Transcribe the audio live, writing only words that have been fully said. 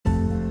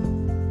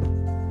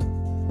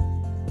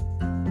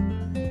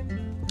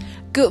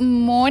Good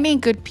morning,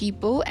 good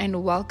people,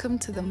 and welcome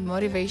to the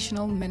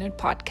Motivational Minute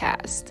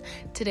Podcast.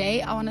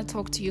 Today, I want to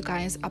talk to you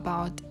guys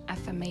about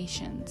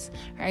affirmations,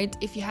 right?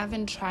 If you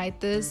haven't tried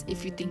this,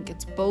 if you think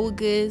it's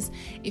bogus,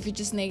 if you're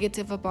just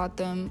negative about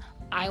them,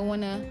 I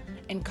want to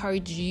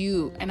encourage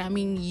you, and I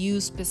mean you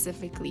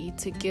specifically,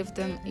 to give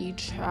them a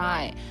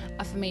try.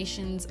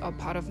 Affirmations are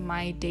part of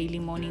my daily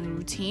morning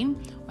routine.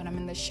 When I'm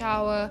in the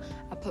shower,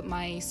 I put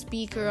my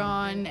speaker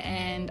on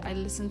and I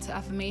listen to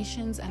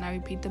affirmations and I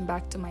repeat them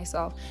back to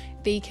myself.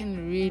 They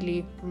can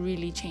really,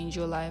 really change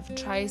your life.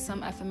 Try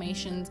some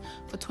affirmations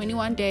for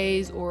 21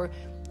 days or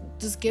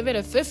just give it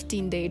a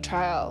 15-day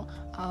trial.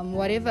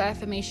 Whatever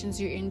affirmations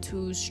you're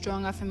into,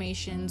 strong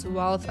affirmations,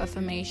 wealth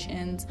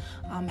affirmations,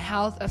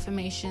 health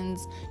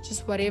affirmations,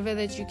 just whatever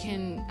that you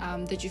can,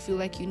 that you feel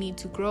like you need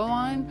to grow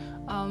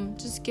on,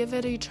 just give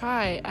it a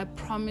try. I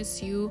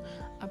promise you,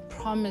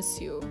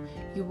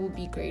 you will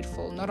be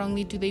grateful. Not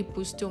only do they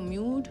boost your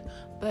mood,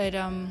 but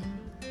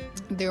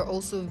they're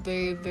also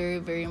very, very,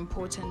 very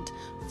important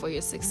for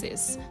your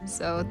success.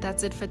 So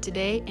that's it for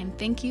today, and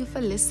thank you for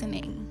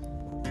listening.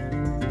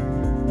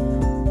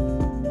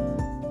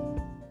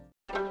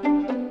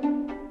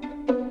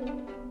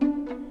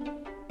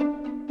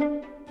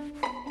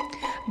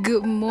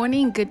 Good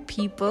morning, good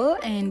people,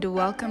 and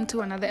welcome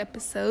to another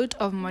episode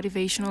of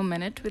Motivational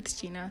Minute with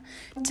Gina.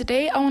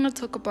 Today, I want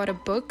to talk about a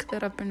book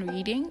that I've been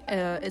reading.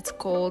 It's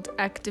called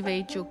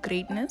Activate Your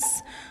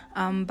Greatness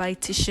by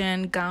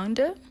Thishan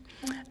Gounder.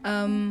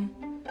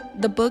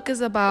 The book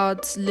is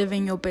about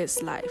living your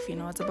best life.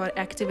 It's about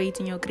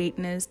activating your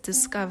greatness,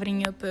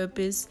 discovering your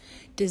purpose,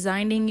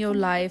 designing your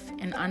life,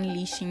 and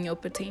unleashing your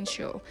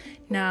potential.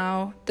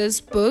 Now,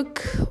 this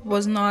book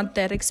was not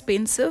that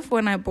expensive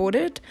when I bought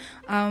it,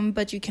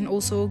 but you can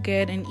also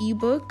get an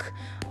ebook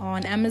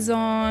on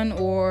Amazon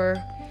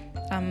or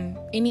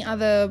any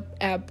other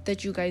app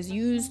that you guys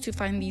use to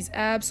find these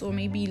apps, or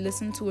maybe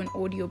listen to an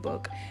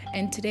audiobook.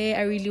 And today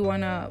I really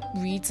want to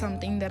read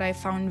something that I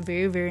found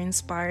very, very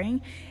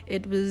inspiring.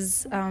 It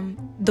was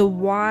the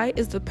why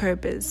is the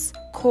purpose,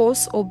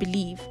 cause or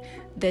belief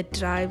that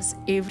drives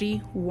every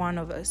one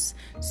of us.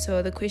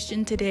 So the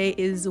question today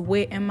is,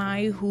 where am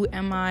I? Who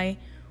am I?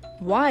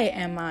 Why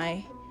am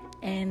I?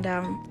 And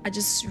I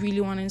just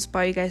really want to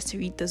inspire you guys to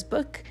read this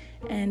book,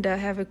 and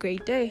have a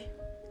great day.